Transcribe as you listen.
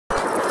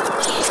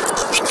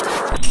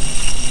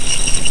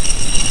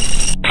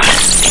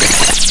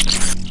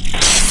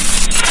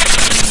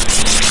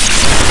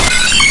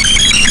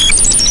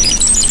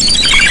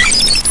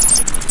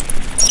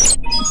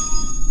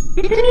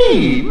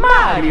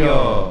マリ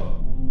オ。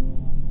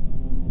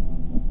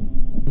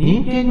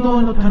任天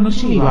堂の楽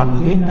しみは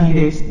無限大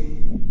です。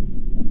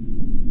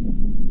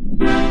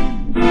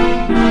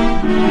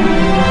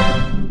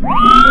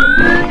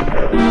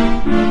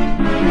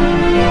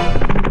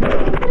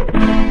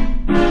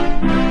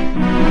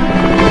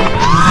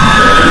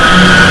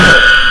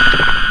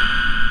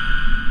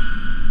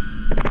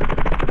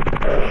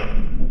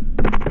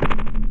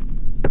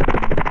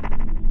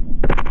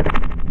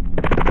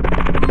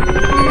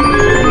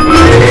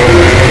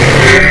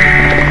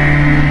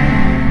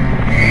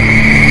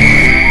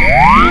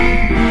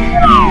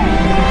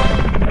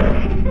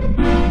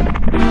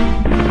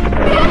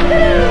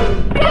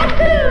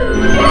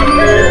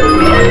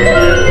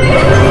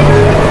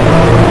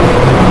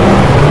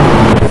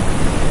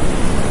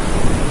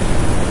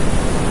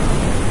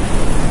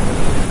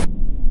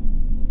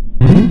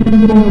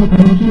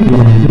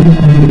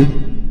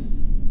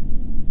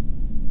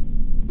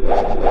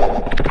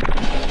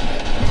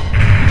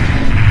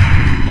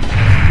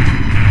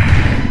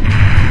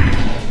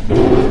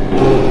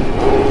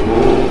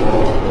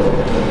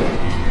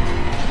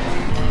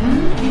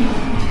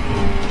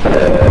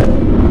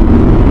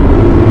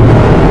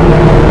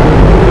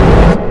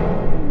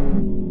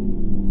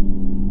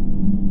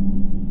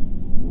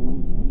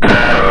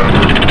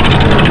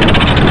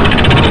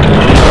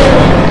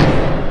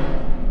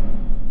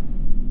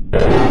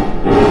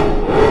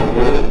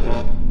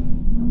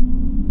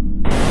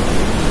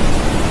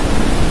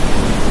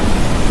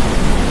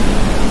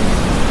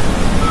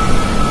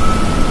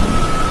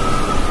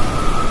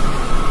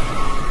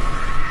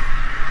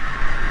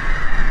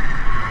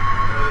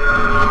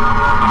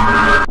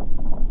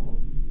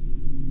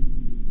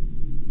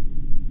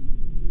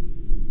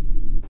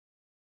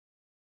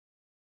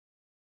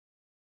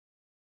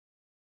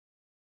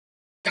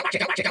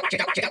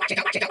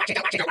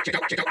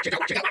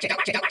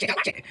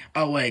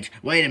Oh wait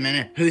a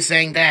minute. Who's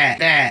saying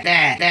that?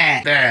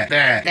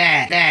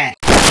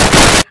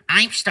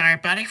 I'm Star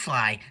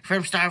Butterfly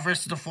from Star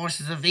vs. the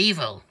Forces of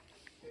Evil.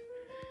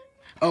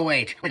 Oh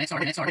wait. Oh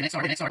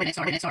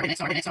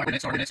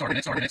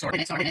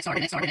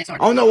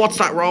no, what's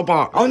that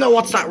robot? Oh no,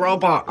 what's that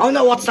robot? Oh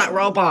no, what's that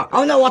robot?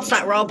 Oh no, what's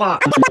that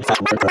robot?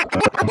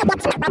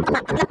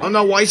 Oh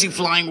no, why is he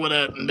flying with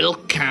a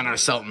milk can or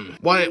something?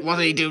 What did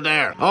he do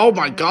there? Oh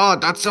my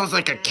god, that sounds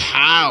like a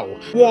cow.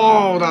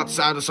 Whoa, that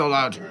sounded so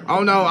loud.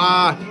 Oh no,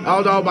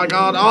 oh no, my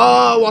god.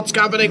 Oh, what's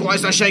happening? Why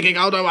is that shaking?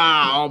 Oh no,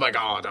 oh my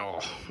god. Oh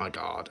my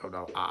god, oh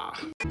no,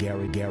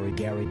 Gary.